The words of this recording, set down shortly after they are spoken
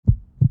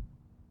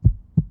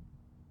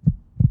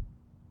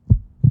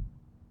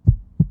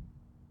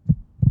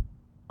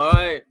All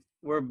right,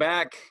 we're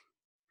back.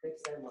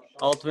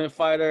 Ultimate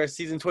Fighter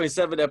season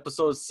 27,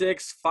 episode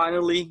 6.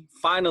 Finally,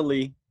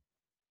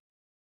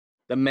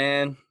 the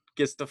man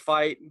gets to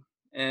fight.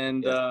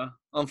 And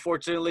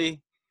unfortunately,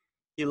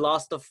 he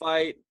lost the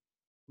fight.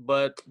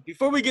 But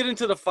before we get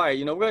into the fight,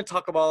 we're going to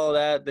talk about all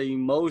that, the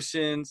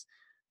emotions,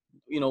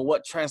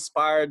 what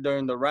transpired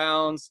during the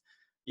rounds,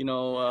 you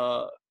know,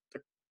 uh,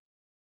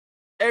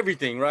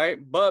 everything, right?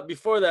 But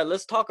before that,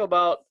 let's talk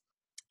about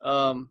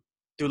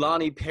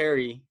Dulani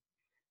Perry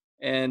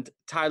and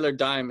Tyler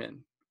Diamond.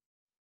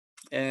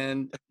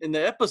 And in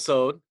the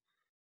episode,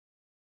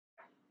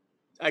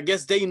 I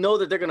guess they know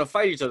that they're gonna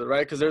fight each other, right?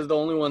 Because they're the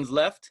only ones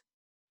left.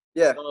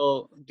 Yeah.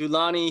 So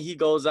Dulani, he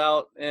goes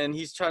out and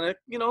he's trying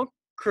to,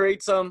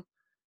 create some.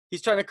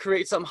 He's trying to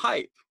create some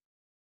hype,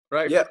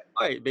 right? Yeah. For the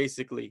fight,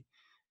 basically.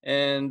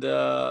 And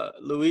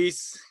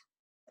Luis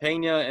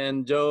Pena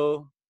and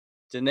Joe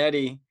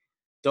Janetti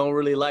don't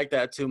really like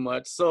that too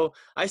much. So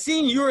I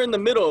seen you were in the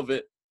middle of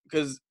it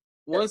because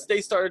once they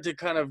started to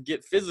kind of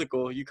get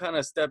physical, you kind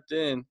of stepped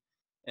in.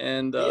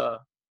 And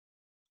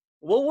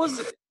what was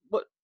it?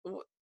 What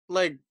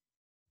like?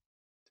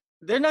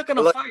 They're not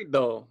gonna fight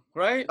though,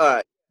 right? All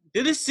right.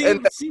 Did it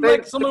seem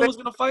like someone was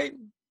gonna fight?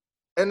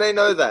 And they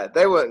know that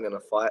they weren't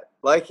gonna fight.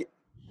 Like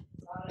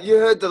you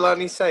heard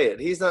Delaney say it.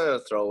 He's not gonna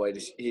throw away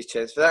his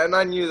chance for that, and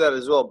I knew that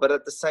as well. But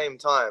at the same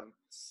time,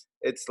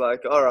 it's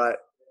like, all right.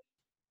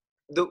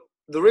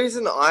 The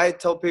reason I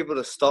tell people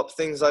to stop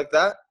things like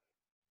that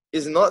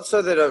is not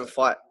so they don't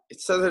fight.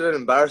 It's so they don't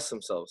embarrass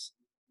themselves.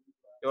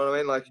 You know what I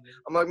mean? Like,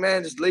 I'm like,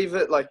 man, just leave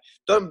it. Like,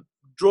 don't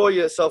draw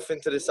yourself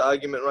into this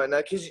argument right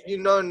now because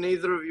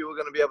neither of you are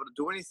going to be able to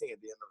do anything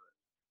at the end of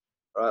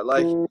it. Right?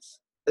 Like,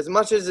 as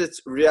much as it's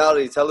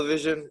reality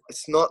television,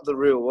 it's not the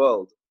real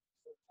world.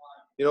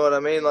 You know what I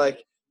mean?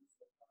 Like,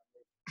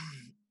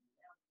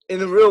 in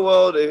the real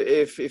world,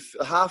 if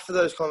half of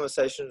those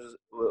conversations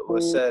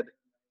were said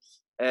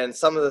and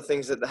some of the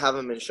things that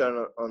haven't been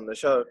shown on the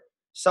show,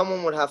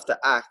 someone would have to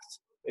act.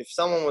 If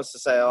someone was to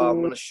say, oh, I'm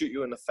going to shoot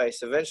you in the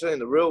face, eventually in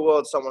the real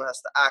world, someone has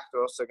to act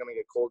or else they're going to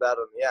get called out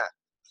on the act.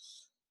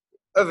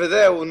 Over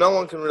there, well, no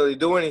one can really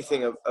do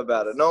anything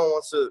about it. No one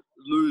wants to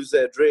lose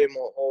their dream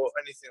or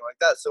anything like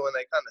that. So when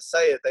they kind of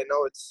say it, they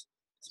know it's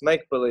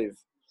make-believe.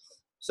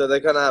 So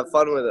they kind of have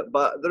fun with it.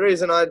 But the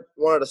reason I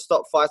wanted to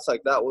stop fights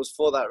like that was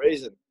for that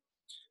reason.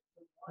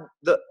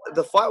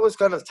 The fight was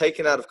kind of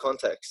taken out of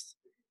context.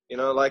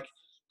 Like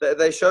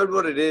they showed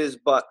what it is,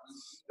 but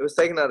it was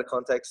taken out of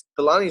context.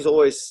 Delaney's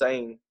always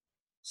saying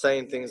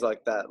things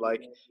like that.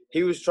 Like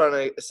he was trying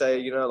to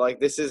say, like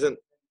this isn't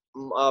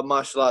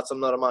martial arts. I'm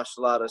not a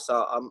martial artist.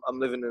 I'm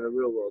living in the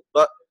real world.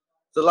 But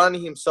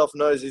Delaney himself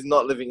knows he's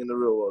not living in the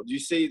real world. You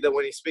see that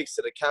when he speaks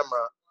to the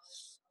camera,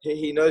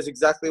 he knows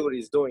exactly what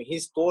he's doing.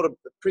 He's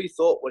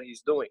pre-thought what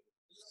he's doing.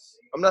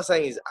 I'm not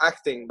saying he's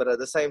acting, but at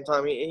the same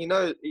time, he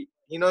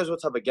knows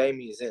what type of game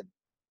he's in.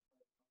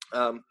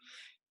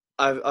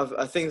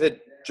 I think that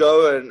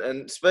Joe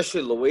and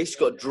especially Luis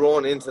got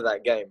drawn into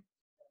that game.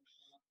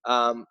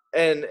 And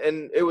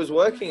it was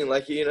working.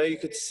 Like, you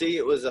could see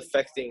it was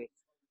affecting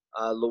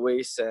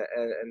Luis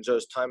and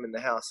Joe's time in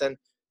the house. And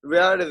the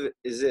reality of it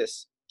is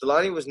this.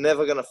 Delaney was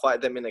never going to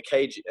fight them in a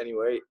cage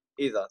anyway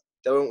either.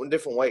 They were in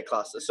different weight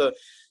classes. So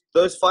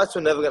those fights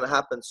were never going to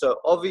happen. So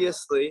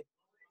obviously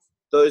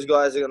those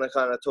guys are going to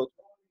kind of talk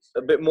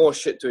a bit more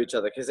shit to each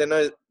other because they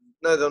know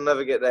they'll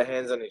never get their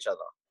hands on each other.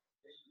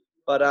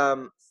 But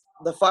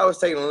the fight was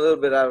taken a little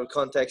bit out of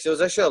context. It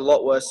was actually a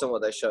lot worse than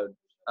what they showed.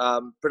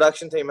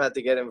 Production team had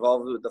to get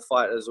involved with the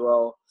fight as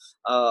well.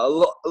 A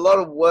lot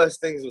of worse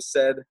things were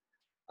said.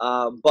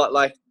 But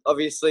like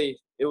obviously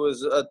it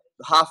was a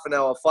half an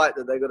hour fight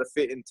that they got to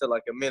fit into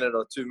like a minute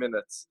or 2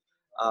 minutes.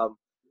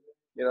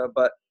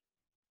 But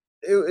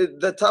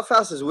the Tough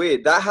House is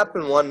weird. That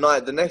happened one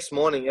night. The next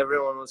morning,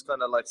 everyone was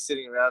kind of like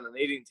sitting around and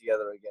eating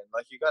together again.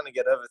 Like you kind of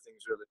get over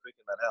things really quick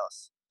in that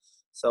house.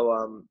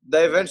 So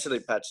they eventually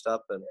patched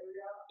up and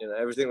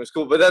everything was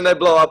cool. But then they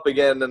blow up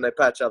again, then they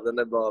patch up, then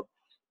they blow up.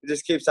 It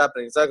just keeps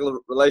happening. It's like a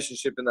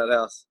relationship in that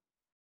house.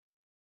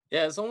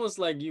 Yeah, it's almost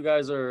like you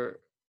guys are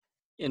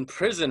in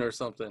prison or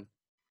something.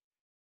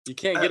 You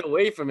can't get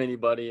away from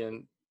anybody,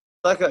 and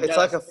it's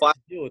like a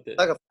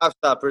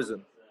 5-star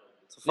prison.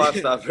 It's a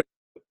 5-star prison.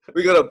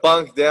 We got to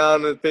bunk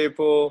down with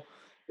people.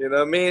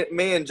 Me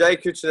and Jay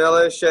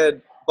Cuccinello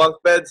shared bunk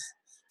beds,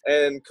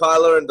 and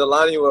Kyler and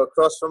Delaney were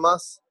across from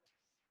us.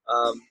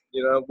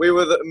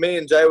 Me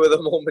and Jay were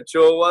the more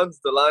mature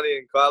ones. Delaney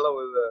and Kyler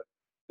were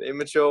the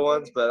immature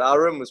ones, but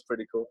our room was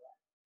pretty cool.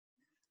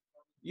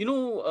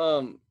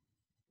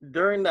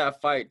 During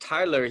that fight,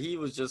 Tyler, he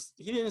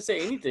didn't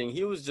say anything.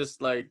 He was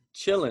just like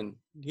chilling.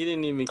 He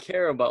didn't even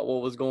care about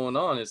what was going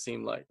on, it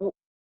seemed like.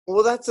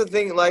 Well, that's the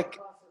thing. Like,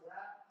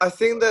 I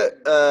think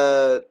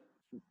that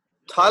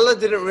Tyler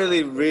didn't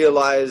really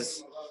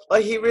realize,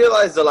 like he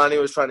realized Delaney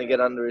was trying to get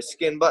under his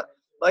skin, but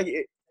like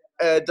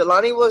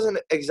Delaney wasn't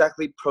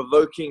exactly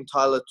provoking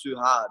Tyler too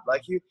hard.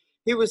 Like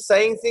he was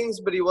saying things,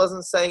 but he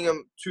wasn't saying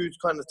them to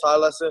kind of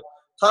Tyler. So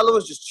Tyler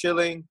was just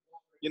chilling,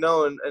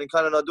 and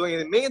kind of not doing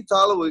anything. Me and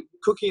Tyler were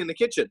cooking in the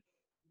kitchen.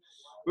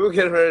 we were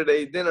getting ready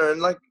to eat dinner,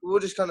 and like we were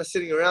just kind of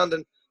sitting around,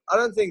 and I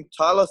don't think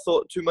Tyler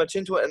thought too much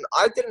into it, and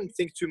I didn't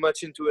think too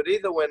much into it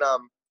either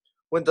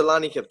when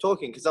Delaney kept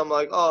talking, because I'm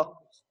like, oh,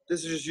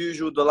 this is just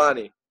usual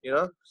Delaney, you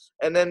know.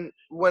 And then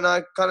when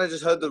I kind of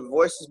just heard the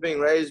voices being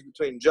raised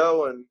between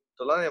Joe and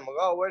Delaney, I'm like,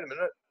 oh, wait a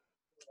minute,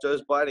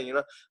 Joe's biting, you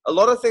know. A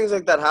lot of things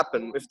like that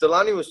happen. If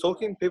Delaney was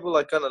talking, people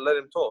like kind of let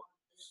him talk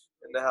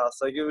in the house.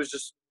 Like it was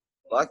just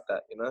like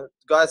that, you know.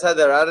 Guys had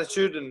their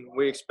attitude, and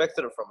we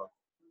expected it from him.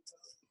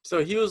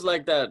 So he was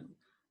like that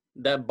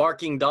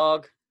barking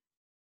dog.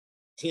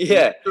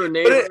 Yeah,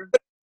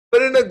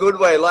 but in a good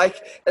way.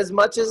 Like as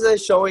much as they're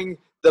showing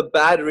the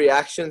bad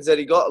reactions that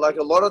he got, like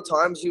a lot of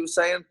times he was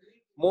saying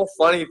more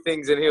funny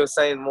things than he was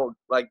saying more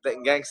like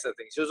gangster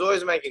things. He was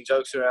always making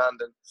jokes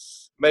around and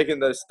making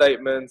those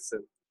statements.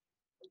 And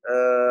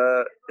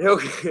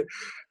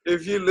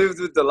if you lived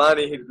with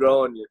Delaney, he'd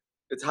grow on you.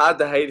 It's hard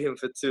to hate him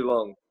for too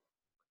long.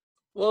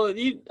 Well,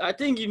 I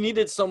think you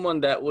needed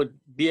someone that would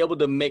be able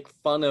to make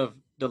fun of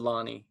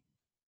Delaney.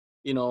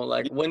 You know,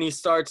 like when he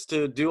starts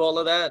to do all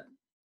of that.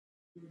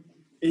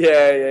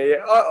 Yeah.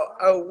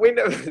 We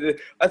never.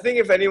 I think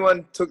if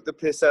anyone took the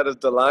piss out of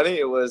Delaney,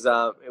 it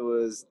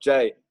was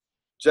Jay.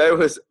 Jay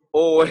was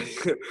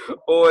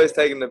always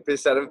taking the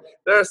piss out of him.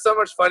 There is so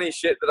much funny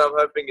shit that I'm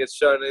hoping gets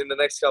shown in the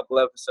next couple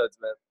episodes,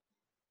 man.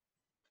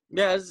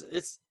 Yeah,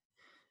 it's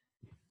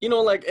you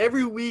know, like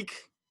every week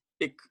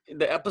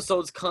the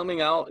episode's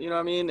coming out, you know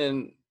what I mean?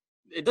 And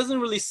it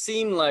doesn't really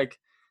seem like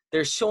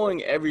they're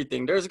showing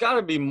everything. There's got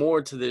to be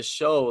more to this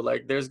show.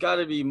 Like there's got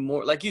to be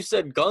more. Like you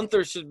said,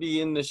 Gunther should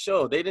be in the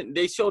show.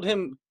 They showed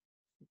him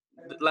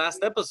the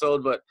last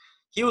episode, but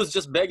he was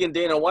just begging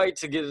Dana White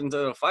to get into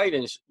the fight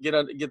and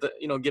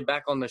get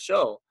back on the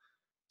show.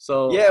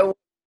 So yeah,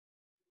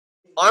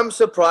 I'm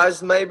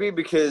surprised maybe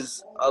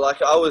because I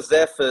was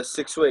there for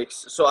 6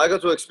 weeks, so I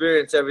got to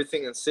experience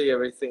everything and see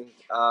everything.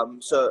 I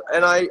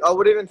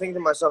would even think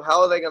to myself,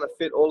 how are they going to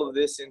fit all of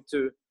this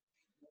into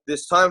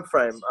this time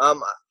frame?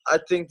 I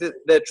think that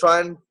they're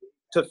trying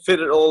to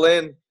fit it all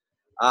in,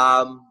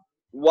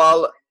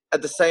 while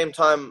at the same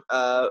time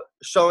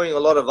showing a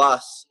lot of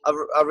us.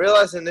 I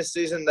realized in this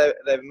season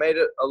they've made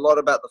it a lot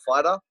about the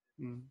fighter.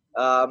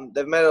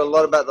 They've made it a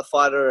lot about the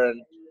fighter,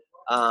 and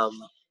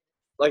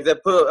like they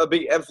put a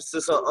big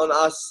emphasis on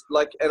us,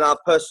 like in our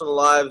personal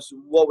lives,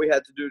 what we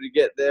had to do to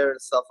get there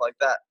and stuff like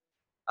that.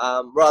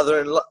 Rather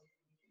in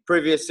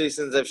previous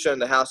seasons, they've shown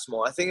the house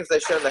more. I think if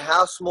they'd shown the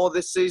house more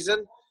this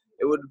season,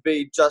 it would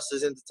be just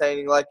as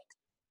entertaining. Like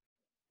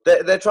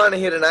they're trying to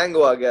hit an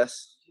angle, I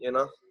guess, you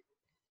know.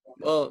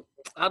 Well,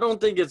 I don't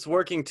think it's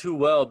working too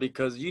well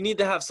because you need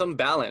to have some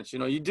balance. You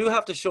know, you do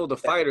have to show the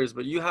fighters,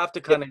 but you have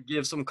to kind of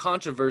give some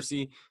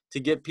controversy to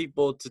get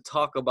people to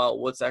talk about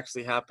what's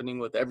actually happening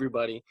with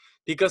everybody.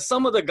 Because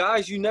some of the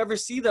guys, you never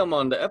see them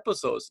on the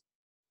episodes.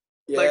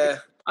 Yeah. Like,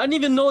 I didn't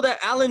even know that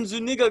Alan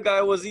Zuniga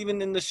guy was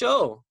even in the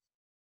show.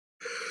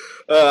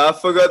 I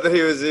forgot that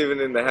he was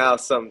even in the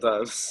house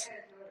sometimes.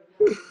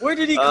 Where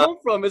did he come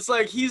from? It's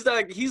like he's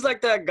like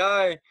that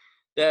guy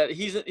that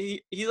he's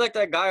like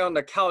that guy on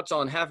the couch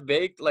on Half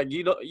Baked. Like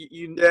he's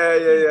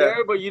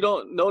there, but you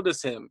don't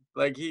notice him.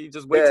 Like he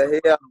just waits.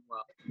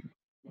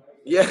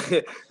 Yeah,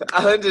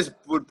 Alan just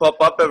would pop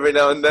up every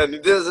now and then. He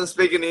doesn't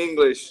speak any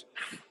English,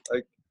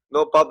 like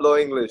no Pablo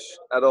English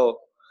at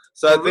all.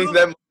 So I think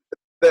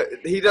that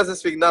he doesn't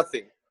speak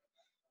nothing,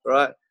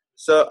 right?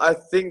 So I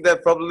think they're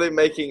probably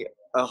making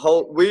a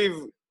whole.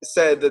 We've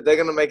said that they're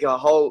gonna make a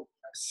whole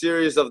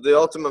series of the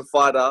Ultimate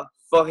Fighter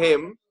for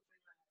him,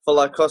 for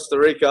like Costa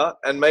Rica,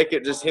 and make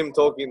it just him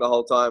talking the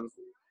whole time.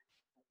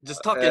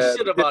 Just talking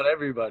shit about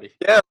everybody.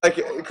 Yeah, like,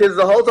 because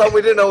the whole time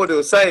we didn't know what he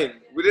was saying.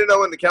 We didn't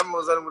know when the camera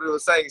was on what he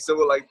was saying. So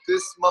we're like,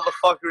 this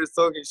motherfucker is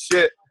talking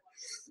shit.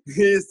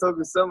 He's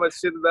talking so much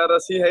shit about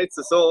us. He hates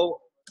us all.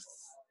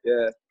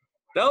 Yeah.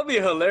 That would be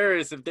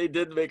hilarious if they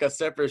did make a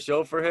separate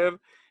show for him.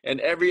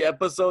 And every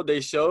episode they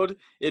showed,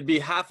 it'd be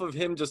half of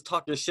him just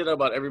talking shit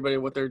about everybody,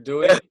 what they're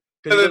doing. Yeah.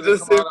 And it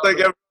just seems like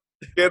everyone's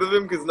scared of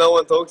him because no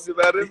one talks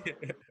about him.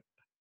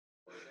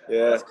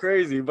 Yeah. That's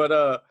crazy.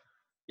 But,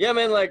 yeah,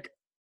 man, like,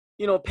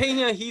 you know,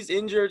 Pena, he's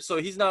injured, so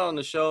he's not on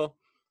the show.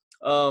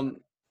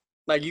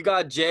 Like, you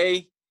got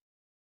Jay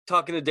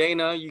talking to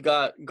Dana. You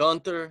got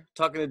Gunther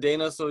talking to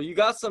Dana. So you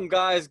got some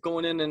guys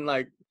going in and,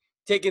 like,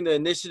 taking the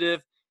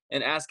initiative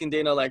and asking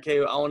Dana, like, hey,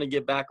 I want to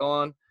get back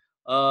on.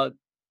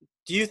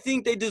 Do you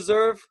think they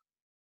deserve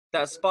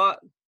that spot?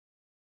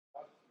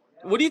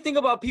 What do you think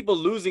about people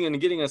losing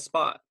and getting a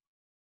spot?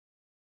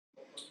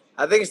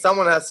 I think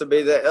someone has to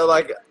be there.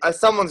 Like,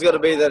 someone's got to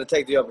be there to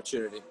take the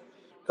opportunity.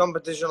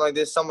 Competition like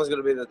this, someone's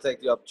going to be there to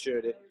take the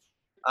opportunity.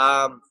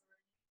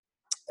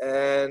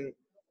 And,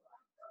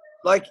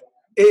 like,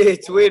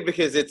 it's weird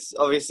because it's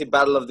obviously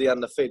battle of the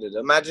undefeated.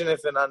 Imagine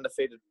if an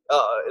undefeated,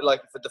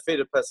 like, if a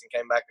defeated person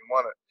came back and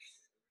won it.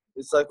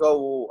 It's like,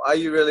 oh, well, are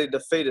you really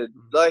defeated?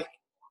 Like,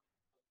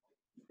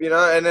 you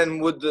know, and then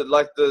would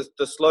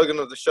the slogan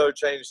of the show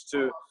change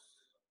to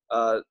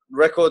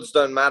records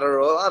don't matter,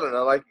 or I don't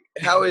know, like,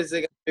 how is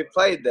it going to be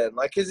played then?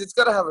 Like, because it's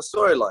got to have a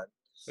storyline.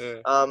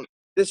 Yeah.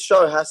 this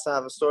show has to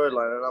have a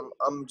storyline, and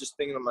I'm just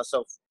thinking to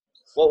myself,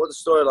 what would the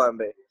storyline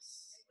be?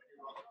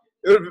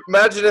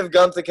 Imagine if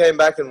Gunther came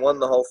back and won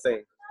the whole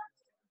thing.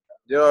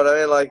 You know what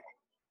I mean? Like,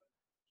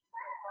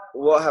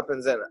 what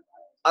happens then?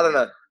 I don't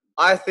know.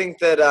 I think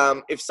that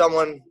if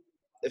someone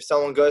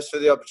goes for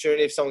the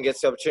opportunity, if someone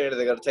gets the opportunity,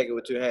 they got to take it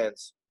with two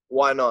hands.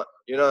 Why not?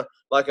 You know,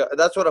 like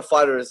that's what a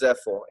fighter is there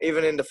for.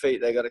 Even in defeat,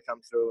 they got to come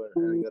through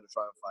and they got to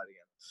try and fight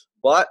again.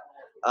 But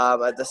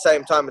at the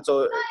same time, it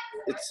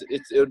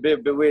would be a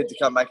bit weird to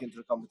come back into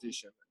the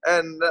competition,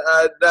 and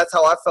that's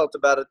how I felt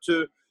about it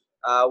too.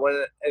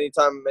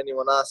 Anytime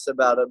anyone asks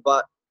about it,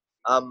 but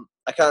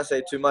I can't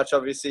say too much.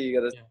 Obviously,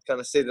 you got to kind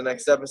of see the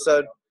next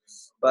episode.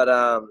 But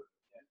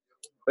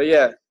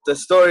yeah, the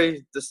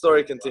story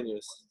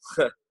continues.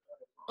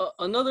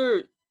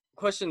 Another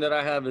question that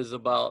I have is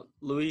about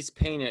Luis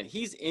Pena.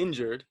 He's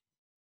injured.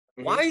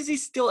 Mm-hmm. Why is he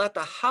still at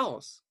the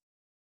house?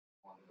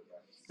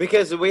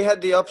 Because we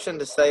had the option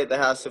to stay at the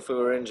house if we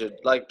were injured.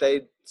 Like,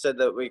 they said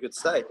that we could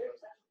stay.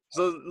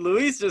 So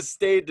Luis just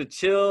stayed to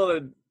chill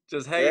and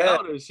just hang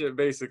out and shit,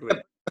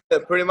 basically.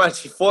 Pretty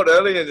much. He fought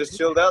early and just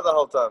chilled out the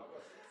whole time.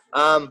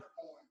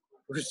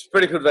 Which is a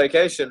pretty good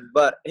vacation.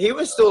 But he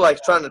was still,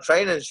 like, trying to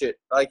train and shit.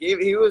 Like,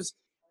 he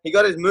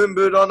got his moon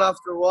boot on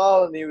after a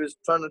while and he was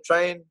trying to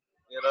train,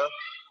 you know.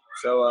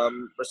 So,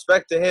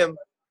 respect to him,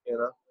 you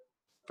know.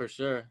 For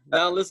sure.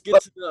 Now let's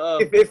get to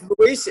the...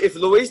 If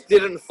Luis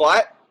didn't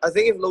fight, I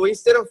think if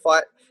Luis didn't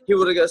fight, he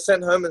would have got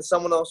sent home and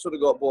someone else would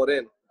have got brought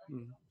in.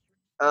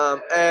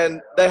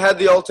 And they had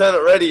the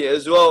alternate ready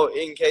as well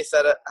in case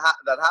that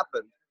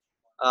happened.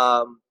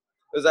 It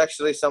was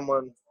actually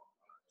someone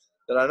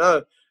that I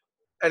know.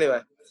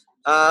 Anyway.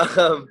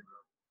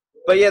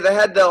 But yeah, they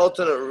had the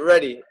alternate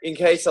ready in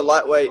case a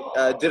lightweight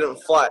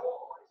didn't fight.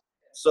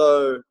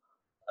 So,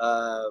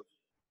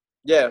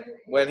 yeah,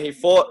 when he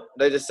fought,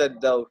 they just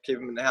said they'll keep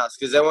him in the house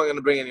because they weren't going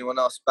to bring anyone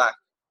else back.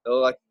 They were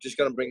like just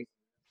going to bring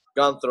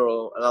Gunther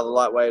or another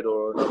lightweight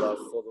or another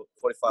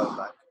 45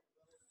 back.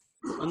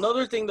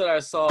 Another thing that I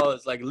saw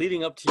is, like,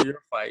 leading up to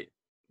your fight,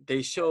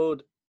 they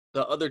showed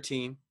the other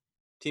team,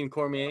 Team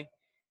Cormier.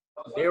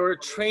 They were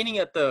training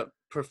at the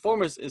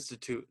Performance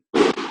Institute.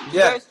 Do you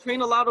guys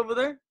train a lot over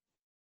there?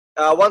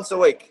 Once a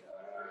week.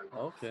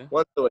 Okay.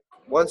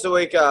 Once a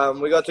week.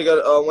 We got to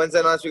go on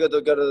Wednesday nights. We got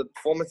to go to the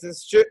Performance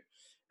Institute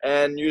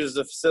and use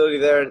the facility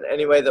there in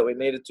any way that we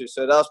needed to.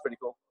 So that was pretty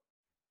cool.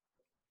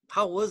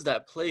 How was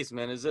that place,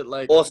 man? Is it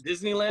like awesome.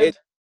 Disneyland?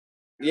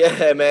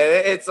 Yeah,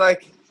 man. It's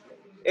like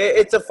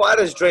it's a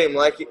fighter's dream.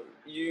 Like,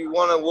 you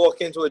want to walk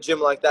into a gym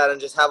like that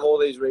and just have all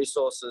these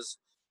resources,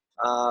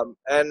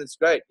 and it's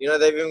great. You know,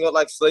 they've even got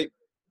like sleep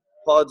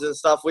pods and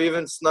stuff. We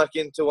even snuck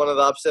into one of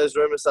the upstairs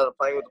rooms and started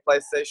playing with the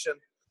PlayStation.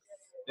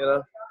 You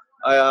know,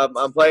 I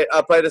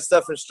played a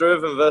Stefan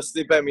Struve versus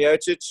Stipe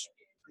Miocic.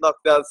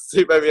 Knocked out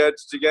Stipe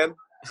Miocic again.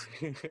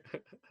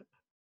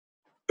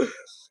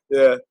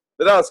 Yeah,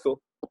 but that was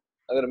cool.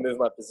 I'm gonna move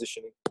my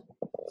positioning.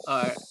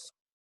 All right.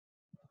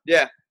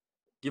 Yeah.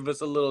 Give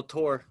us a little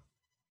tour.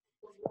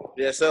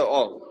 Yeah.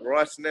 So,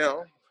 right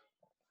now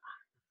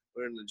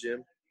we're in the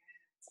gym.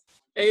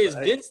 Hey, is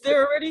Vince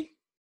there already?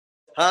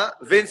 Huh?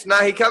 Vince?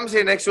 Nah, he comes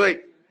here next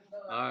week.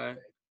 All right.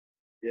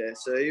 Yeah.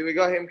 So we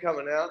got him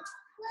coming out.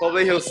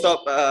 Probably he'll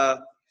stop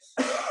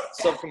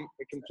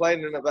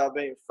complaining about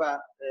being fat,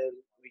 and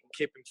we can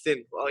keep him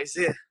thin while he's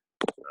here.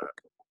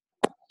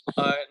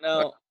 All right.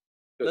 Now,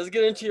 let's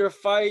get into your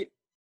fight.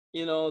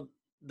 You know,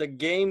 the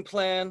game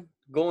plan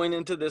going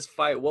into this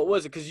fight. What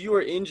was it? Because you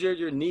were injured.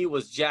 Your knee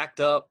was jacked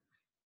up.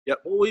 Yep.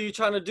 What were you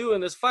trying to do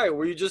in this fight?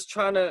 Were you just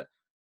trying to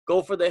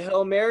go for the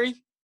Hail Mary?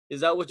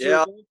 Is that what you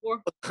were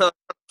going for?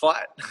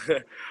 Fight.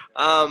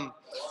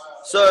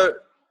 So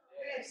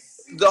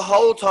the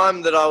whole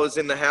time that I was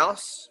in the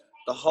house,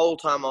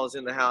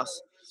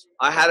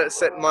 I had it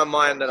set in my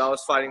mind that I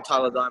was fighting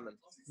Tyler Diamond.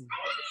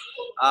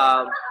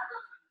 The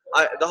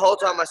whole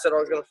time I said I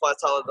was going to fight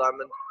Tyler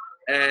Diamond,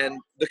 and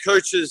the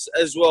coaches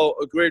as well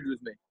agreed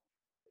with me.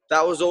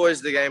 That was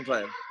always the game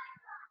plan.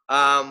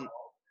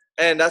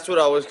 And that's what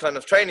I was kind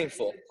of training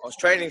for. I was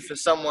training for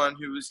someone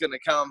who was going to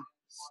come,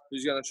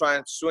 who's going to try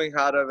and swing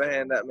hard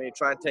overhand at me,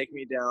 try and take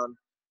me down,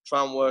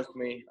 try and work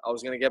me. I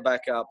was going to get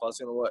back up. I was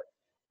going to work.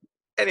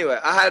 Anyway,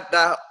 I had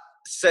that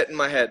set in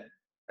my head,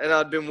 and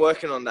I'd been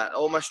working on that.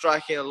 All my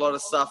striking, a lot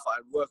of stuff,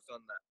 I'd worked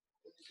on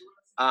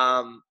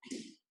that.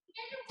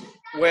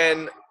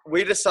 When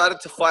we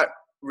decided to fight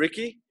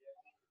Ricky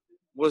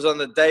was on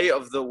the day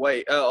of the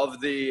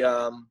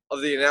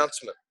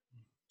announcement.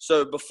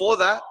 So before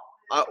that,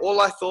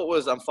 all I thought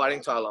was, I'm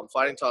fighting Tyler,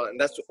 and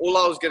that's all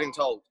I was getting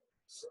told.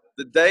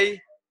 The day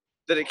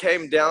that it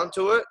came down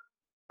to it,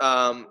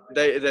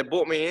 they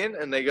brought me in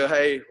and they go,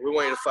 hey, we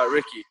want you to fight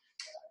Ricky.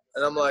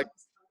 And I'm like,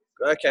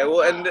 okay,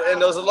 well, and there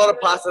was a lot of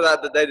parts of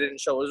that they didn't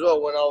show as well.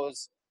 When I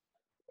was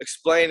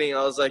explaining,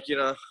 I was like, you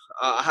know,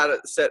 I had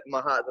it set in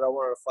my heart that I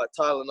wanted to fight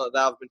Tyler, not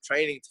that I've been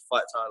training to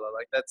fight Tyler.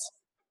 Like, that's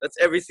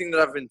everything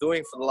that I've been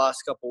doing for the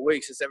last couple of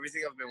weeks. It's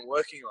everything I've been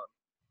working on.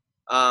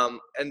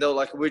 And they're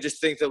like, we just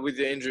think that with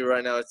your injury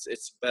right now,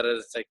 it's better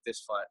to take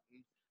this fight.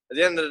 And at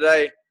the end of the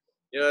day,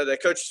 they're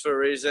coaches for a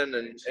reason,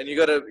 and you've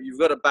got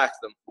to back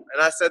them.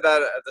 And I said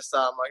that at the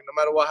start. I'm like,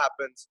 no matter what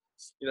happens,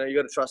 you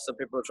got to trust the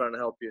people who are trying to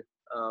help you.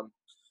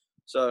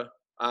 So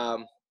I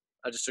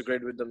just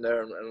agreed with them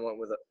there and went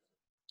with it.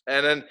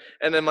 And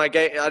then my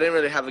game, I didn't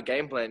really have a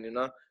game plan.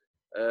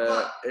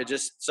 It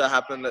just so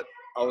happened that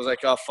I was like,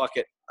 oh fuck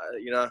it,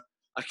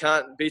 I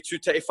can't be too.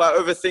 If I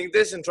overthink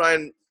this and try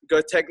and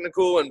go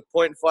technical and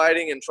point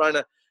fighting and trying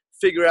to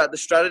figure out the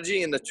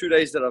strategy in the 2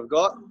 days that I've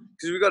got,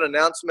 because we got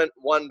announcement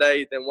one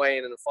day, then weigh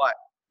in and fight.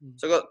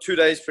 So I got 2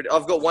 days.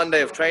 I've got 1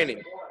 day of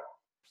training.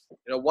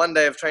 1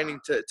 day of training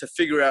to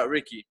figure out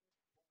Ricky.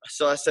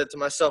 So I said to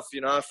myself,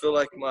 I feel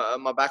like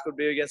my back would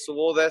be against the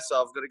wall there,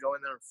 so I've got to go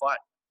in there and fight.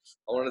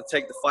 I wanted to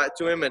take the fight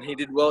to him, and he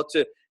did well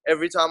too.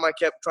 Every time I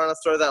kept trying to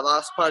throw that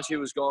last punch, he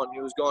was gone.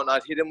 He was gone.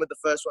 I'd hit him with the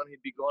first one,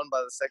 he'd be gone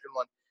by the second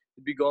one.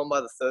 He'd be gone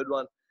by the third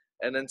one.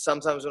 And then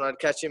sometimes when I'd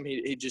catch him,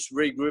 he'd just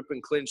regroup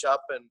and clinch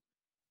up and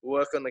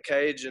work on the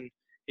cage. And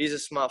he's a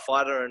smart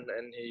fighter, and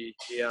he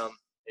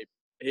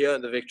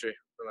earned the victory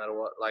no matter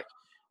what. Like,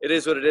 it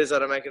is what it is. I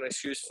don't make an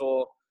excuse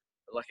for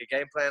like a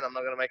game plan. I'm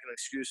not going to make an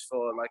excuse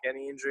for like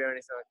any injury or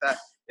anything like that.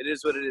 It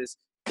is what it is.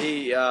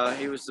 He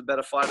was the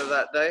better fighter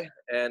that day,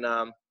 and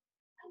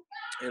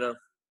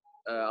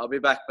I'll be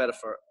back better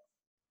for it.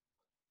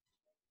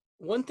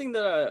 One thing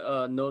that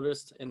I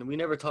noticed, and we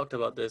never talked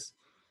about this,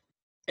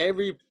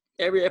 every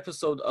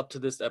episode up to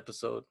this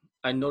episode,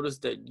 I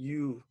noticed that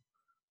you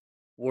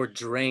were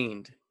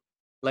drained.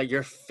 Like,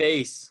 your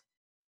face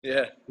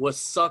was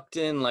sucked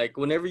in. Like,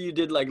 whenever you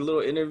did like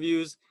little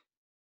interviews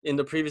in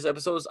the previous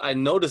episodes, I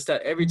noticed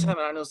that every time.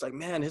 And I was like,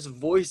 man, his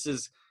voice,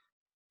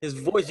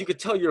 you could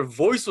tell your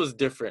voice was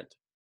different.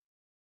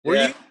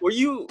 Were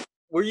you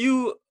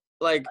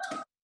like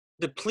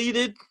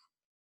depleted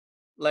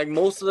like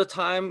most of the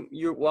time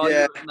while you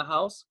were in the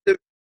house?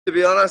 To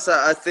be honest,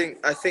 I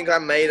think I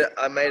made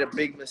a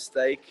big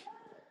mistake.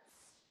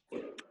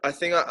 I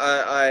think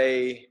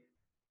I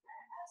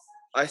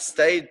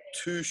stayed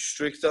too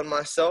strict on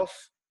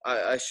myself.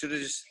 I should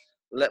have just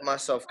let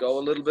myself go a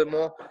little bit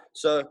more.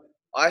 So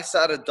I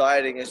started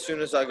dieting as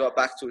soon as I got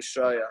back to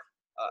Australia.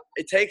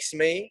 It takes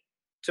me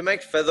to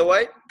make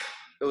featherweight.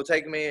 It will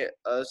take me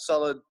a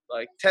solid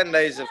like 10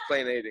 days of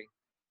clean eating.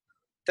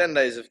 10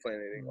 days of clean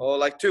eating, or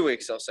like 2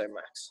 weeks, I'll say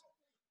max.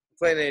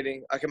 Clean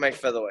eating, I can make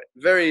featherweight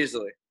very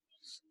easily.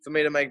 For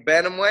me to make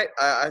bantamweight,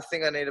 I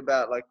think I need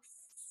about like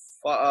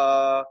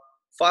 5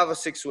 or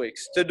 6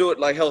 weeks to do it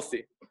like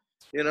healthy,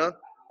 to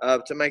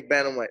make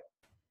bantamweight.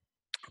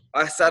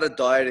 I started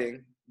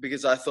dieting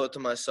because I thought to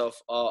myself,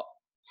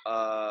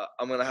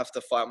 I'm going to have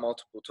to fight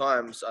multiple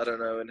times. I don't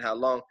know in how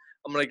long.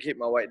 I'm going to keep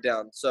my weight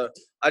down. So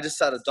I just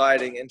started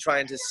dieting and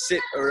trying to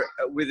sit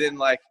within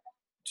like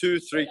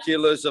 2-3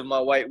 kilos of my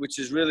weight, which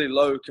is really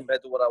low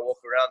compared to what I walk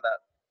around at.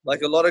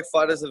 Like, a lot of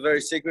fighters are very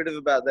secretive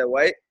about their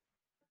weight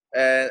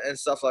and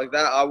stuff like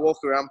that. I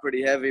walk around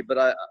pretty heavy,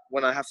 but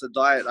when I have to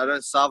diet, I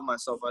don't starve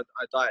myself. I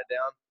diet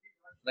down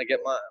and I get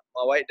my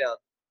weight down.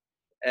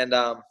 And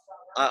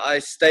I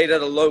stayed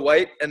at a low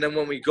weight. And then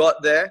when we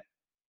got there,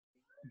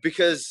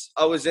 because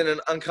I was in an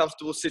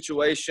uncomfortable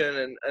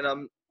situation and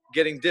I'm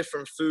getting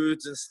different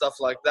foods and stuff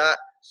like that,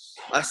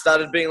 I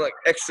started being like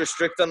extra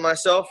strict on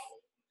myself.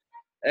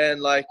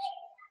 And like,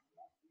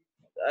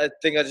 I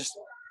think I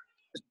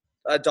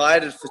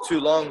dieted for too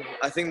long.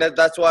 I think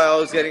that's why I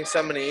was getting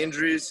so many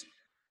injuries.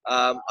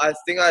 I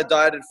think I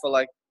dieted for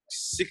like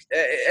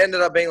it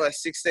ended up being like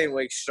 16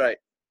 weeks straight.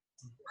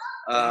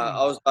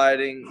 I was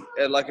dieting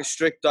like a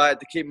strict diet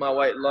to keep my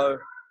weight low.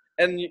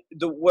 And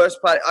the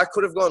worst part, I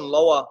could have gone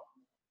lower.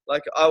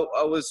 Like,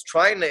 I was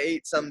trying to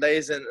eat some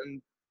days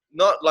and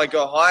not like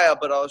go higher,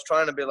 but I was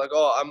trying to be like,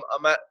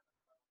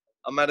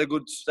 I'm at a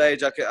good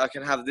stage. I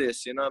can have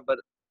this, but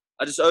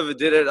I just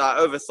overdid it. I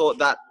overthought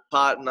that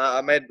part, and I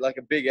made like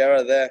a big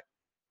error there.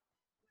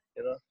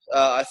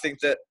 I think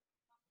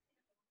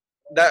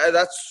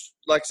that's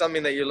like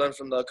something that you learn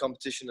from the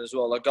competition as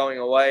well, like going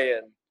away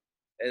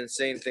and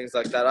seeing things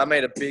like that. I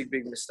made a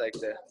big mistake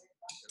there.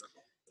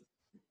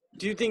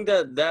 Do you think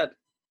that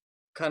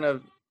kind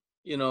of,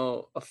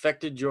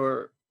 affected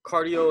your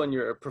cardio and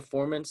your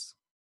performance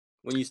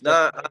when you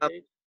stepped on the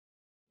stage?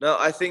 No,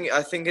 I think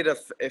it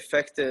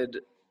affected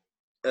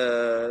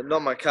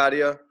not my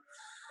cardio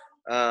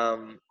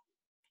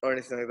or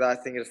anything like that. I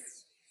think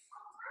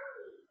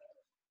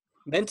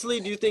mentally,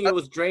 do you think it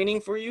was draining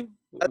for you?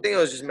 I think it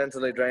was just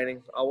mentally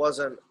draining. I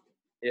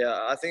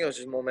think it was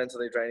just more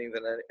mentally draining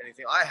than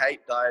anything. I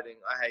hate dieting.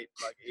 I hate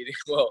like eating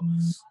well.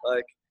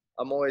 Like,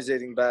 I'm always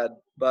eating bad,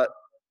 but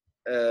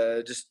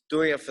just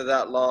doing it for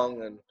that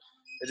long, and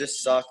it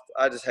just sucked.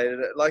 I just hated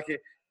it. Like, it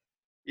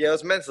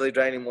was mentally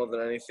draining more than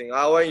anything.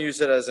 I won't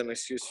use it as an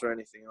excuse for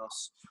anything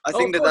else. I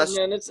think that's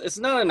man. It's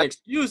not an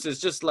excuse.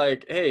 It's just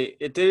like, hey,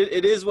 it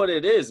is what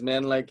it is,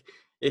 man. Like,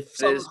 if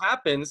something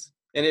happens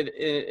and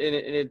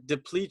it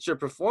depletes your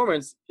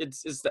performance, it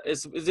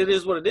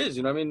is what it is.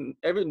 You know what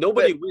I mean?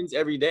 Nobody wins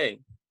every day.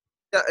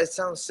 Yeah, it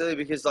sounds silly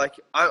because like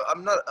I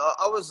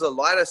was the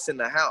lightest in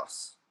the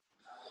house.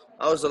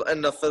 I was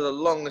for the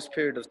longest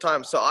period of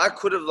time, so I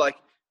could have like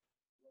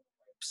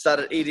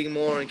started eating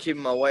more and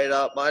keeping my weight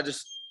up. I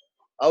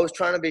was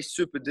trying to be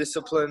super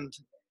disciplined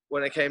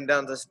when it came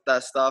down to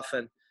that stuff,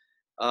 and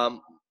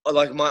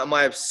like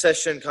my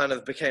obsession kind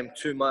of became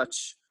too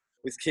much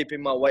with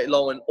keeping my weight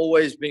low and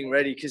always being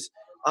ready, because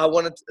I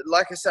wanted,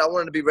 like I said, I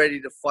wanted to be ready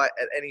to fight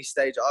at any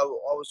stage. I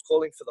was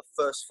calling for the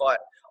first fight.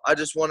 I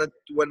just wanted,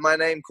 when my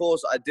name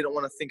calls, I didn't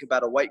want to think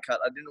about a weight cut.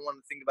 I didn't want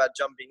to think about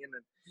jumping in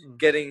and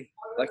getting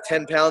like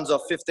 10 pounds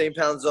off, 15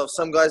 pounds off.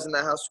 Some guys in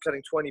the house were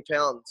cutting 20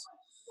 pounds,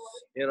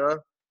 you know?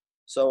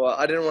 So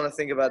I didn't want to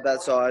think about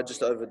that, so I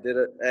just overdid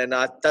it. And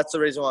that's the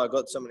reason why I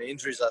got so many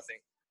injuries, I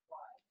think.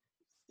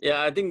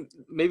 Yeah, I think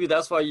maybe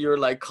that's why you're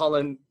like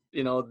calling,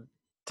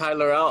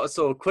 Tyler out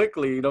so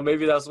quickly.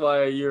 Maybe that's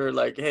why you're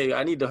like, hey,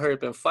 I need to hurry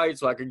up and fight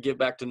so I could get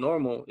back to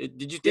normal.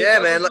 Did you think? Yeah,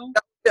 man.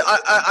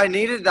 I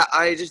needed that.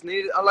 I just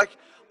needed.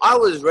 I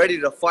was ready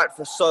to fight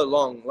for so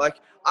long. Like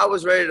I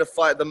was ready to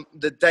fight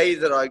the day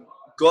that I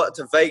got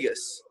to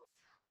Vegas.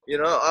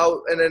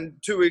 And then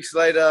 2 weeks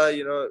later,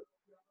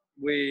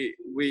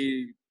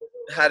 we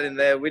had in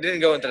there. We didn't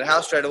go into the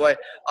house straight away.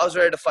 I was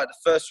ready to fight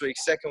the first week,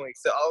 second week.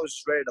 So I was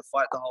just ready to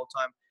fight the whole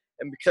time.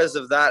 And because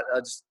of that, I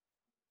just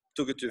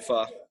took it too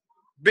far.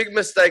 Big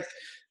mistake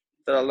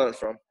that I learned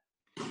from.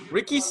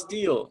 Ricky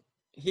Steele,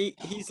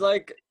 he's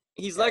like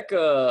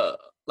a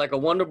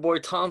Wonder Boy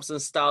Thompson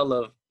style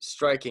of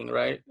striking,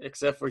 right?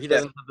 Except for he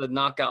doesn't have the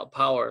knockout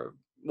power.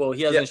 Well,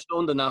 he hasn't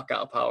shown the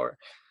knockout power,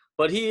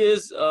 but he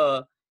has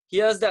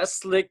that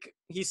slick.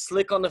 He's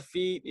slick on the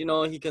feet.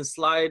 He can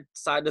slide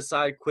side to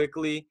side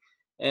quickly,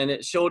 and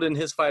it showed in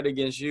his fight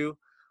against you.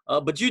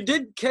 But you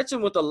did catch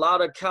him with a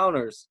lot of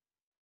counters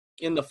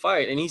in the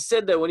fight, and he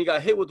said that when he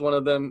got hit with one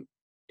of them,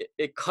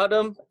 it cut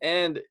him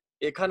and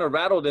it kind of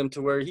rattled him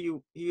to where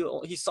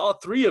he saw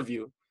three of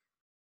you,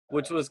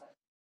 which was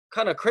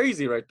kind of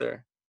crazy right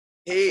there.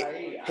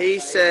 He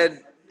said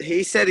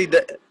he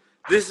did.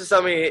 This is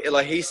something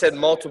like he said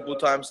multiple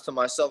times to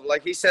myself.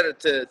 Like he said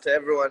it to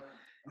everyone.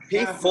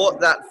 He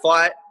fought that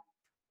fight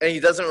and he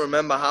doesn't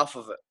remember half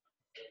of it.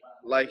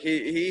 Like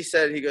he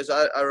said, he goes,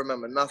 I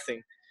remember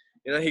nothing.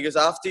 He goes,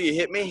 after you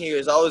hit me, he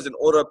goes, I was an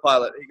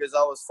autopilot. He goes,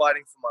 I was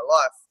fighting for my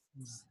life.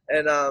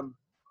 And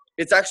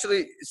it's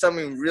actually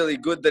something really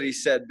good that he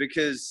said,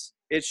 because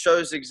it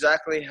shows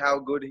exactly how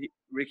good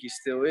Ricky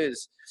still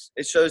is.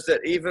 It shows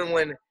that even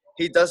when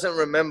he doesn't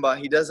remember,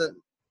 he doesn't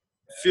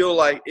feel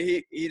like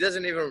he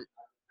doesn't even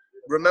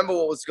remember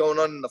what was going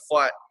on in the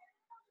fight,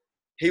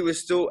 he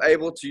was still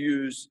able to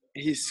use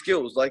his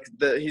skills like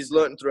he's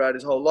learned throughout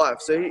his whole life.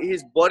 So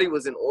his body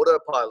was in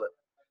autopilot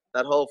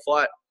that whole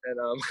fight, and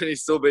he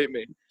still beat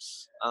me.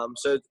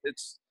 So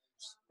it's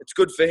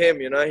good for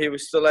him, He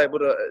was still able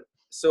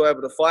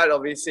to fight.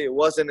 Obviously, it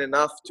wasn't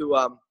enough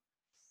to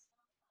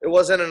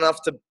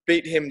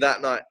beat him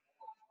that night.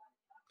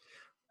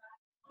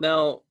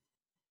 Now,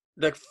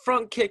 the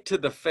front kick to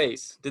the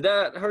face, did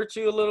that hurt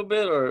you a little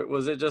bit, or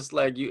was it just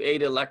like you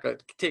ate it like a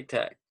Tic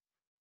Tac?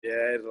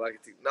 Yeah,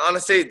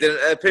 honestly, it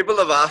didn't. People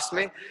have asked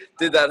me,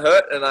 did that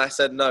hurt? And I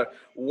said no.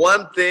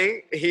 One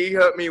thing, he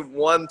hurt me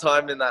one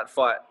time in that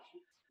fight,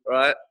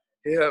 right?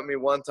 He hurt me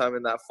one time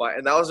in that fight,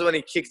 and that was when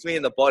he kicked me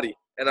in the body,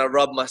 and I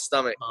rubbed my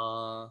stomach.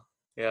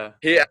 Yeah.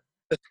 He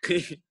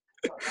kicked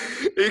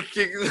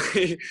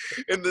me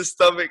in the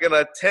stomach, and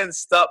I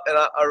tensed up. And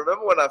I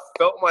remember when I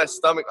felt my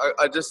stomach,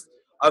 I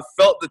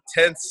felt the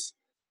tense,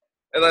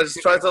 and I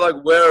just tried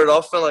to wear it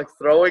off and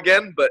throw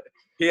again. But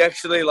he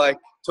actually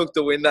took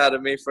the wind out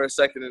of me for a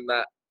second in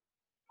that.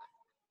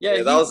 Yeah,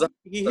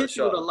 he hit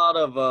you with a lot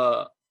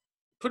of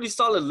pretty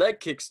solid leg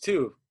kicks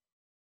too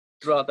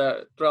throughout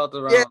the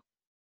round. Yeah,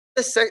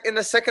 in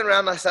the second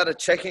round, I started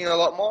checking a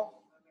lot more.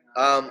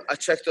 I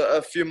checked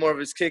a few more of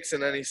his kicks,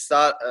 and then he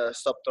stopped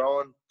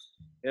throwing.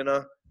 He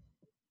got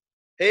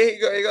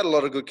a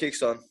lot of good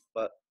kicks on,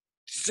 but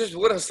he just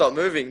wouldn't stop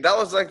moving. That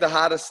was the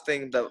hardest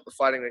thing that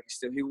fighting Ricky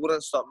Steele. He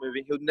wouldn't stop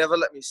moving. He would never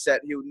let me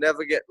set. He would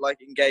never get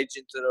engaged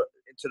into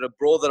the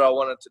brawl that I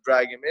wanted to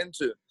drag him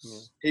into. Yeah.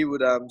 He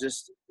would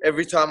just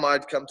every time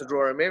I'd come to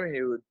draw him in,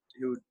 he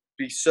would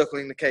be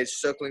circling the cage,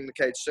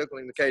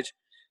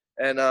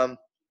 and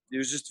he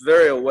was just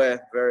very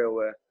aware.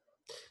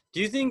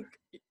 Do you think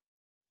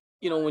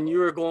when you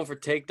were going for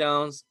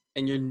takedowns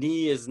and your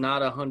knee is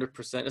not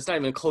 100%, it's not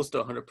even close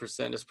to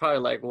 100%. It's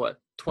probably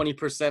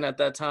 20% at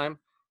that time,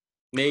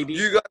 maybe.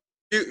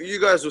 You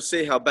guys will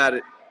see how bad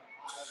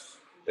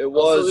it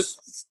was.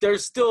 So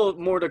there's still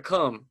more to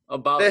come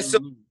about. There's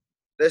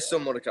still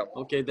more to come.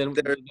 Okay, then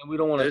we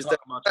don't want to talk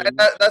about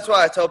that. That's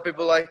why I tell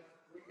people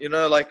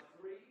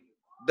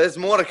there's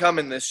more to come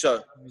in this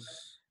show.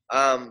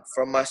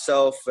 From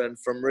myself and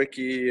from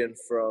Ricky and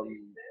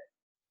from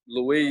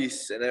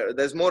Luis, and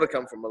there's more to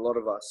come from a lot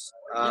of us.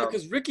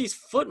 Because Ricky's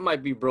foot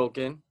might be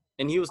broken,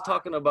 and he was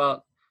talking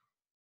about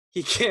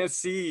he can't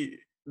see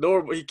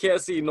normally.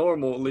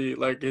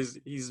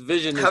 His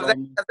vision is.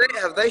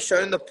 Have they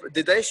shown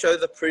Did they show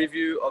the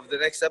preview of the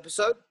next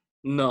episode?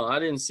 No, I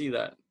didn't see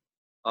that.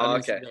 Oh,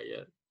 okay. See that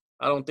yet.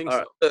 I don't think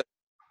so. Right.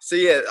 So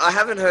yeah, I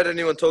haven't heard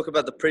anyone talk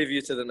about the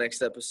preview to the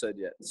next episode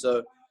yet.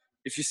 So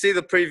if you see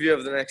the preview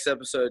of the next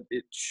episode,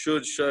 it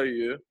should show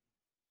you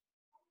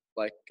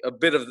like a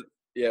bit of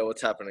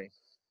what's happening.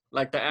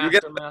 Like the You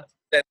get aftermath.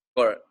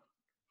 for it.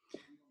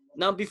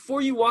 Now,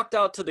 before you walked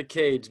out to the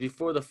cage,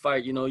 before the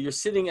fight, you're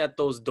sitting at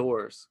those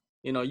doors.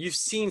 You've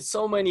seen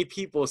so many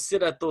people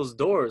sit at those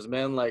doors,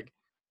 man, like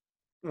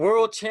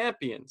world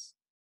champions.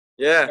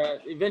 Yeah.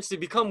 That eventually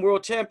become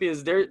world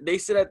champions. They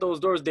sit at those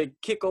doors, they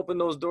kick open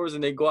those doors,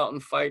 and they go out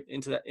and fight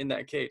in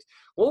that cage.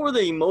 What were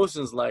the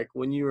emotions like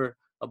when you were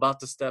about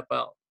to step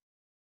out?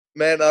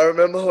 Man, I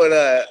remember when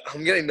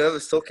I'm getting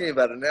nervous talking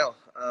about it now.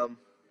 I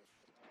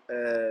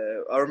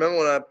remember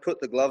when I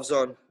put the gloves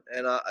on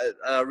and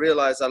I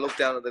realized, I looked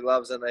down at the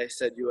gloves and they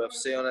said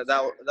UFC on it.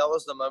 That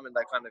was the moment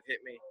that kind of hit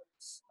me.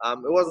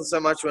 It wasn't so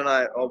much when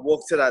I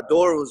walked to that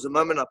door. It was the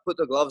moment I put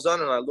the gloves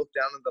on and I looked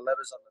down at the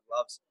letters on the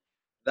gloves.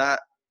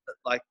 That,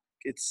 like,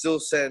 it still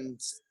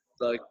sends,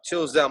 like,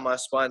 chills down my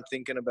spine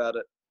thinking about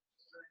it.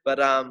 But,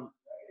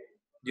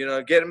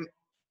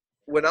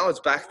 when I was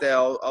back there,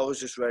 I was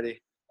just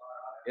ready.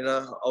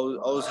 I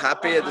was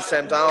happy at the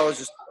same time. I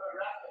was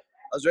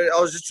ready. I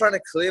was just trying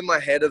to clear my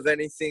head of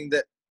anything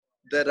that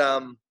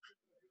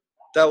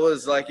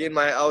was like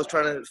I was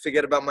trying to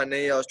forget about my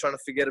knee. I was trying to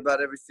forget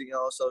about everything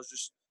else. I was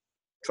just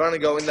trying to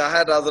go in there. I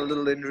had other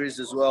little injuries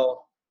as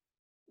well.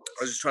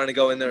 I was just trying to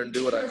go in there and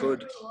do what I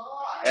could.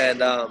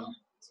 And I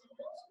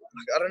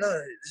don't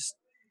know.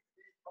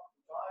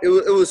 It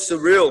was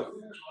surreal.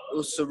 It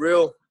was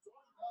surreal.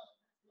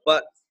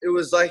 But it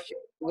was like,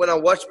 when I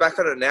watch back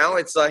on it now,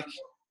 it's like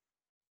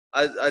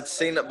I'd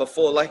seen it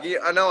before. Like,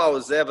 I know I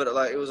was there, but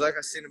it was like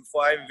I seen it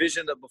before. I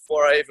envisioned it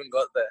before I even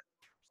got there.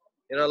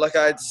 Like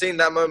I'd seen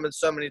that moment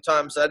so many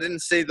times. I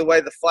didn't see the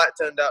way the fight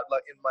turned out,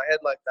 like in my head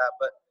like that.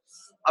 But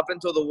up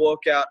until the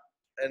walkout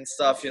and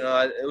stuff,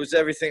 it was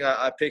everything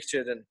I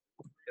pictured, and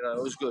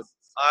it was good.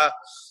 I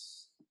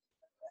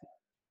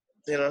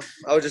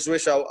would just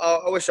wish I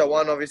wish I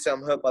won. Obviously,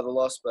 I'm hurt by the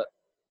loss, but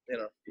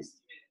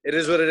it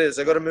is what it is.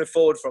 I got to move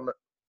forward from it.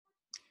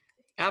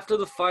 After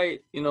the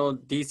fight,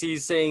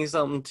 DC's saying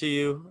something to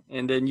you,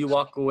 and then you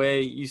walk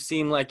away. You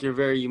seem like you're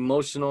very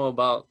emotional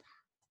about,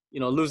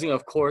 losing.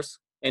 Of course,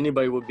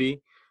 anybody would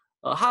be.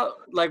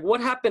 What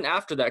happened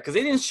after that? Because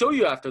they didn't show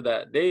you after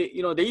that. They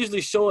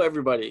usually show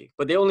everybody,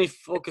 but they only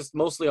focused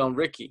mostly on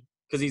Ricky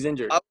because he's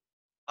injured.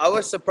 I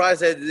was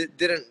surprised they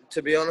didn't,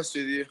 to be honest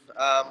with you.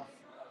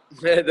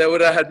 They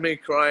would have had me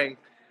crying,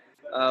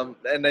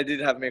 and they did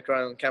have me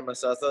crying on camera,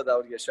 so I thought that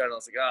would get shown. I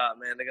was like,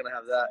 man, they're gonna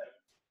have that.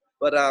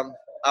 But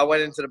I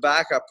went into the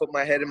back. I put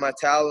my head in my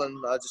towel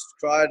and I just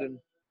cried. And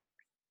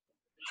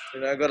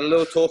I got a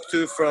little talk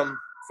to from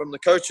the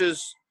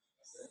coaches.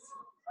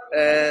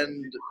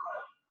 And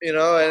and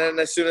then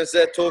as soon as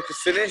that talk is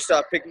finished,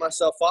 I picked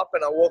myself up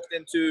and I walked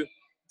into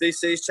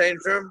DC's change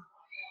room,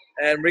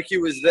 and Ricky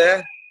was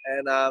there.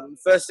 And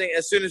first thing,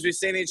 as soon as we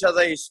seen each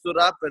other, he stood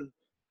up and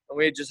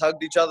we just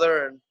hugged each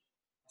other and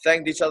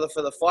thanked each other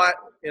for the fight.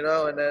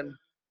 And then.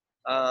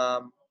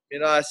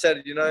 I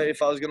said,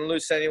 if I was going to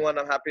lose to anyone,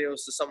 I'm happy it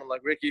was to someone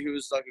like Ricky, who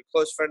was like a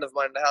close friend of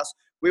mine in the house.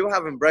 We were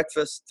having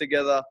breakfast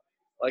together,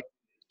 like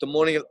the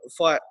morning of the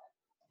fight.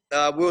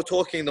 We were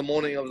talking the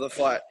morning of the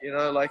fight,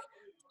 like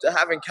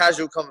having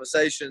casual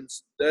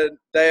conversations, the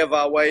day of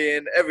our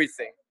weigh-in,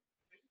 everything,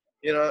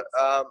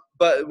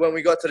 But when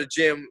we got to the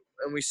gym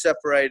and we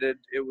separated,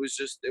 it was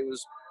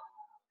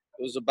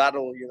a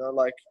battle,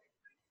 like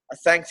I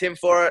thanked him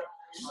for it.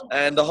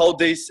 And the whole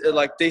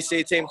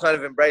DC team kind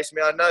of embraced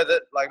me. I know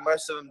that like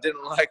most of them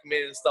didn't like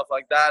me and stuff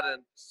like that,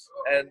 and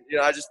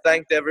I just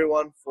thanked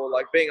everyone for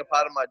like being a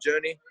part of my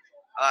journey.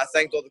 I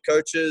thanked all the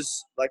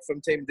coaches like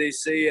from Team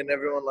DC and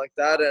everyone like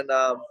that, and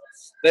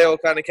they all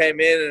kind of came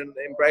in and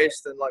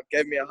embraced and like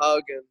gave me a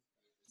hug. And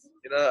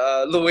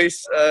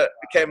Luis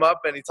came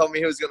up and he told me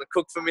he was gonna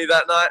cook for me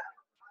that night.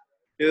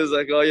 He was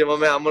like, "Oh yeah, my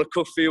man, I'm gonna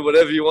cook for you.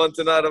 Whatever you want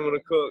tonight, I'm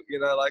gonna cook."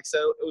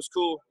 So it was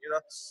cool.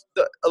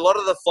 A lot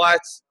of the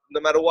fights,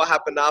 no matter what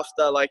happened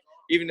after, like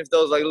even if there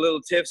was like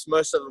little tips,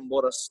 most of them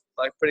brought us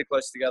like pretty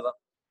close together.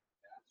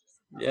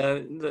 Yeah,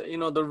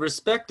 the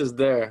respect is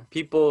there.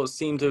 People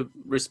seem to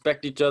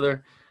respect each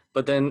other,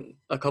 but then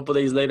a couple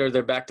of days later,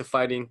 they're back to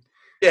fighting.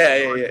 Yeah.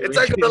 It's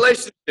like a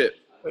relationship.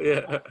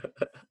 Yeah.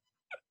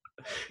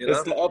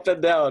 It's the up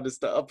and down. It's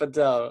the up and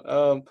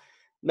down.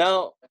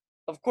 Now,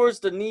 of course,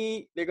 the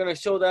knee, they're going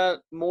to show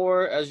that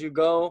more as you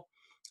go.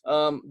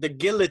 The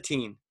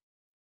guillotine.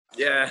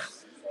 Yeah.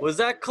 Was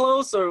that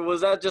close, or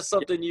was that just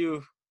something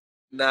you...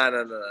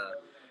 No.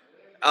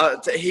 I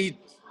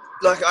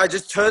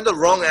just turned the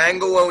wrong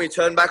angle when we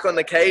turned back on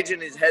the cage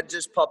and his head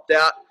just popped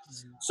out.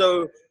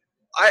 So,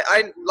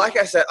 like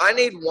I said, I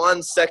need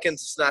 1 second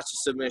to snatch a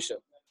submission.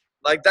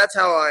 Like, that's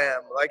how I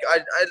am. Like,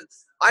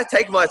 I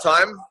take my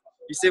time.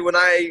 You see, when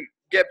I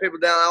get people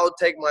down, I will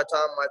take my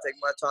time. I take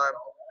my time.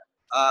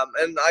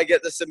 And I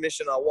get the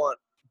submission I want.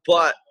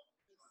 But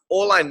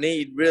all I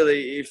need,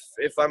 really,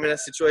 if I'm in a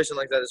situation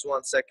like that, is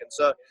 1 second.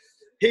 So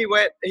we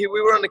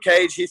were on the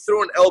cage. He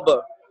threw an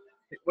elbow.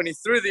 When he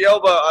threw the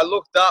elbow, I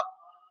looked up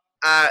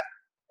at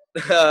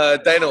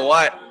Dana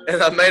White,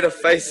 and I made a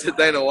face at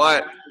Dana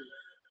White.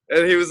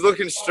 And he was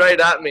looking straight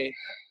at me.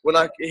 when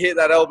I hit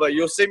that elbow,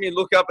 you'll see me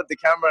look up at the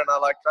camera and I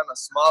like kind of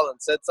smile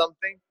and said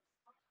something.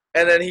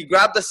 And then he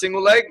grabbed the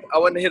single leg. I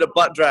went to hit a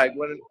butt drag.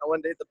 When I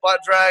went to hit the butt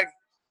drag,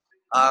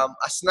 I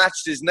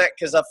snatched his neck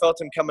because I felt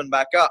him coming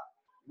back up.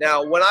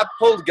 Now, when I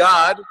pulled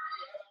guard,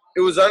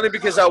 it was only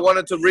because I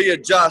wanted to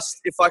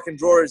readjust if I can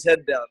draw his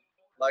head down.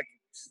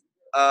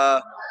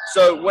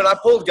 So when I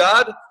pulled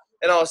guard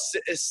and I was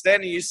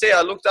standing, you see,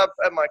 I looked up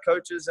at my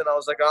coaches and I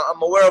was like,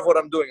 I'm aware of what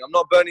I'm doing. I'm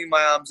not burning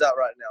my arms out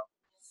right now.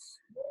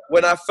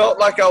 When I felt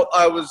like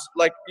I was,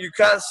 like, you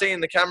can't see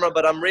in the camera,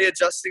 but I'm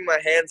readjusting my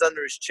hands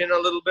under his chin a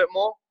little bit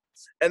more.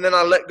 And then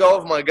I let go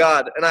of my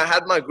guard and I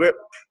had my grip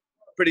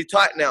pretty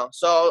tight now.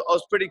 So I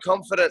was pretty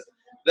confident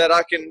that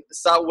I can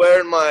start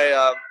wearing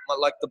my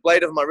like the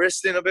blade of my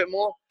wrist in a bit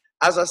more.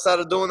 As I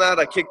started doing that,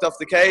 I kicked off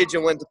the cage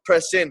and went to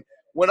press in.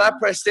 When I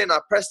pressed in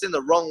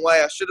the wrong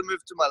way. I should have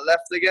moved to my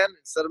left again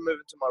instead of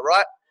moving to my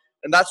right.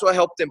 And that's what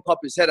helped him pop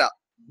his head out.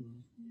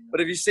 But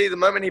if you see, the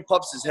moment he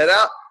pops his head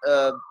out,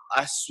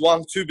 I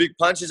swung 2 big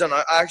punches and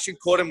I actually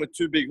caught him with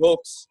 2 big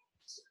hooks.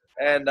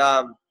 And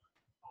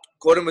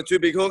caught him with 2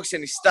 big hooks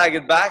and he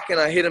staggered back and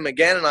I hit him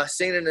again and I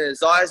seen it in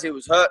his eyes, he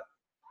was hurt.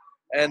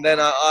 And then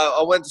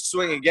I went to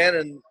swing again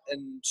and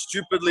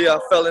stupidly I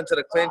fell into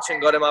the clinch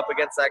and got him up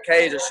against that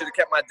cage. I should have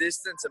kept my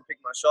distance and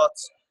picked my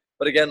shots.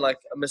 But again, like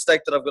a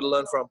mistake that I've got to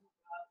learn from.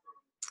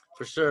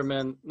 For sure,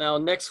 man. Now,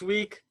 next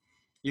week,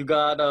 you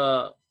got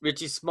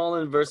Richie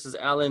Smullen versus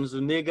Alan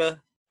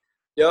Zuniga.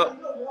 Yep.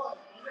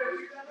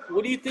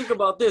 What do you think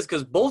about this?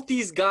 Because both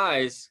these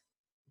guys,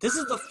 this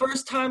is the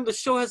first time the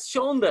show has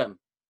shown them.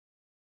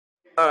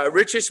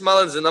 Richie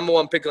Smullen's the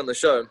 #1 pick on the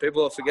show, and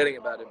people are forgetting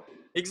about him.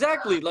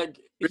 Exactly. Like,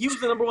 he was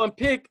the #1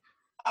 pick.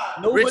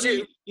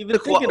 Nobody even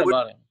thinking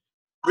about him.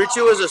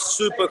 Richie was a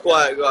super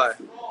quiet guy.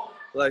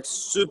 Like,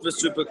 super,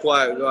 super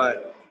quiet guy.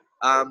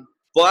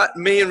 But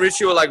me and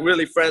Richie were, like,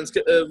 really friends,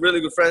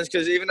 really good friends,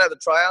 because even at the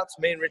tryouts,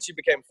 me and Richie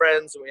became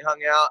friends, and we hung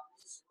out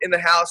in the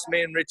house,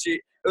 me and Richie.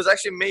 It was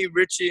actually me,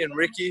 Richie, and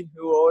Ricky,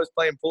 who were always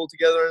playing pool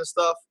together and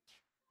stuff.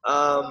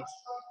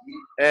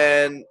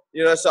 And,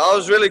 you know, so I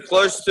was really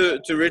close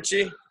to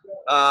Richie,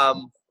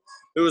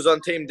 who was on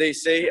Team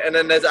DC. And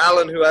then there's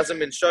Alan, who hasn't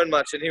been shown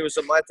much, and he was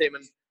on my team.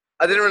 And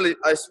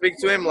I speak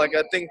to him, like,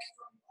 I think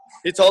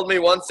he told me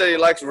once that he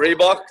likes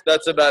Reebok.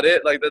 That's about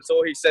it. Like, that's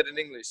all he said in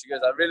English. He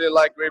goes, I really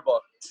like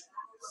Reebok.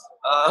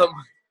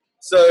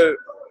 So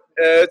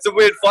it's a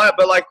weird fight,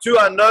 but, like, 2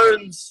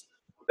 unknowns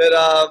that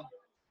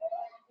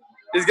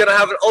is going to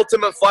have an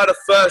Ultimate Fighter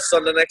first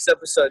on the next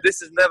episode. This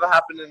has never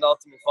happened in the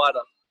Ultimate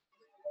Fighter.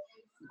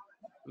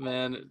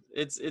 Man,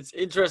 it's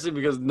interesting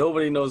because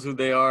nobody knows who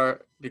they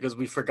are because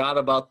we forgot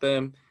about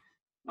them.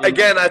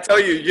 Again, I tell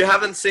you, you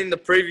haven't seen the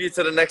preview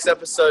to the next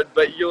episode,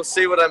 but you'll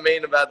see what I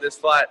mean about this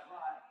fight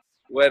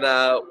when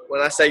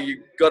I say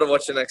you got to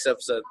watch the next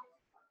episode.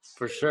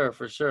 For sure,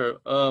 for sure.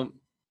 Other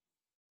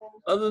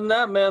than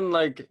that, man,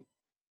 like,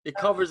 it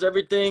covers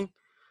everything.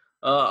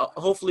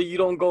 Hopefully you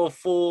don't go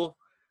full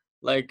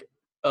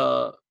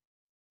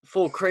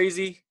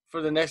crazy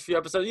for the next few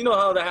episodes. You know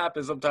how that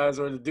happens sometimes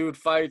where the dude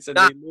fights and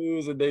they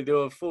lose and they do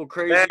a full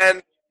crazy.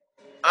 Man,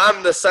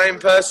 I'm the same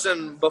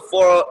person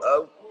before,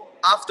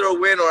 after a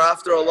win or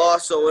after a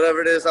loss or whatever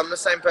it is. I'm the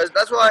same person.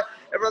 That's why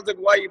everyone's like,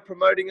 why are you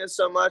promoting us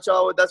so much?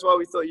 Oh, that's why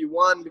we thought you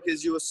won,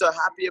 because you were so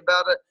happy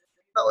about it.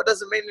 No, it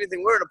doesn't mean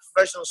anything. We're in a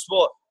professional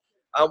sport.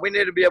 We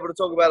need to be able to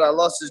talk about our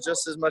losses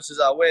just as much as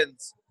our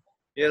wins.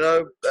 You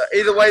know,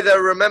 either way,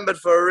 they're remembered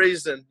for a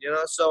reason, you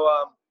know. So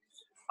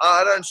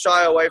I don't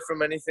shy away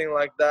from anything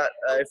like that.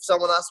 If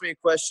someone asks me a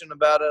question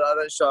about it, I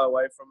don't shy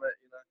away from it.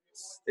 You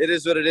know, it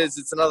is what it is.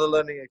 It's another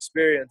learning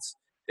experience.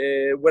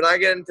 When I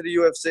get into the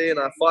UFC and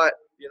I fight,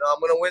 you know, I'm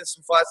going to win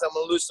some fights. I'm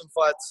going to lose some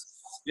fights.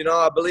 You know,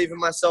 I believe in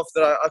myself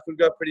that I could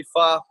go pretty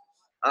far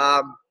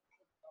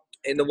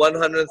in the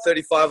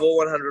 135 or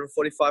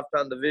 145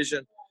 pound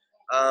division.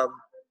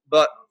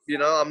 But, you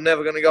know, I'm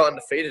never going to go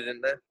undefeated in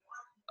there.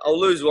 I'll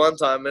lose one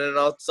time, and then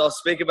I'll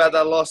speak about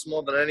that loss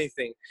more than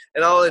anything.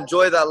 And I'll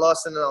enjoy that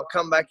loss, and then I'll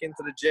come back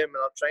into the gym, and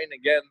I'll train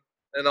again,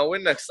 and I'll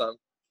win next time.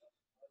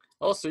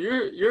 Oh, so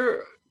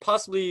you're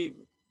possibly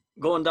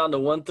going down to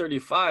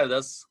 135.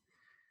 That's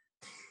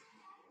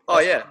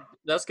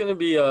going to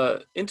be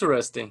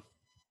interesting.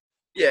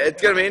 Yeah,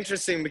 it's going to be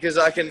interesting because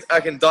I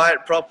can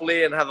diet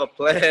properly and have a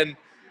plan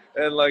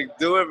and, like,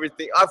 do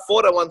everything. I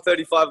fought at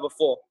 135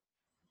 before.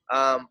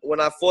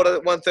 When I fought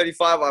at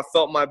 135, I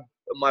felt my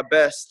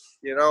best.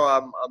 You know,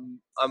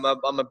 I'm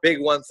a big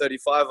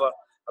 135er.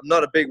 I'm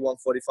not a big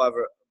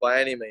 145er by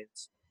any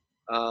means.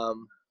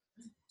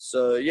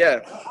 So yeah.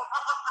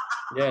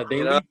 Yeah,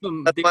 they need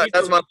some.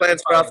 That's my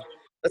plans, Craft.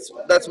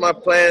 That's my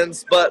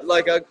plans. But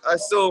like I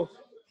still,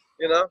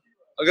 you know,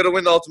 I got to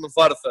win the Ultimate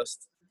Fighter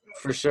first.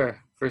 For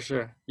sure, for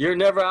sure. You're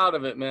never out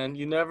of it, man.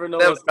 You never know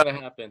what's gonna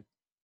happen.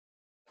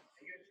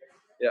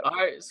 Yeah. All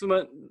right,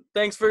 Suma.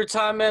 Thanks for your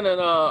time, man,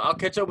 and I'll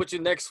catch up with you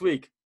next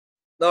week.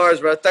 No worries,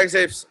 bro. Thanks,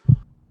 heaps.